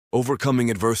Overcoming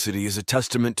adversity is a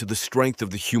testament to the strength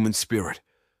of the human spirit.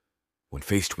 When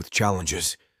faced with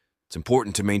challenges, it's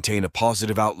important to maintain a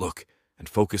positive outlook and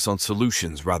focus on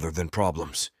solutions rather than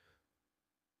problems.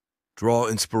 Draw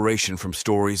inspiration from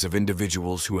stories of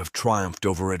individuals who have triumphed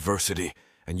over adversity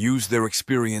and use their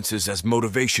experiences as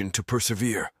motivation to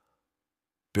persevere.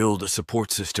 Build a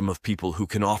support system of people who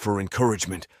can offer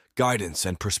encouragement, guidance,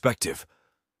 and perspective.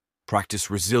 Practice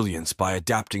resilience by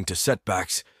adapting to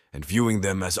setbacks and viewing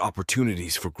them as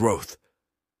opportunities for growth.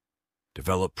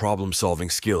 Develop problem-solving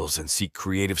skills and seek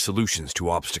creative solutions to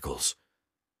obstacles.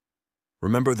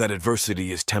 Remember that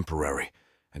adversity is temporary,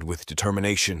 and with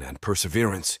determination and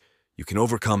perseverance, you can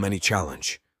overcome any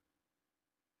challenge.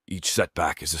 Each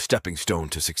setback is a stepping stone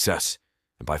to success,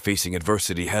 and by facing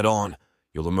adversity head-on,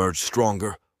 you'll emerge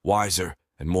stronger, wiser,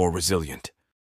 and more resilient.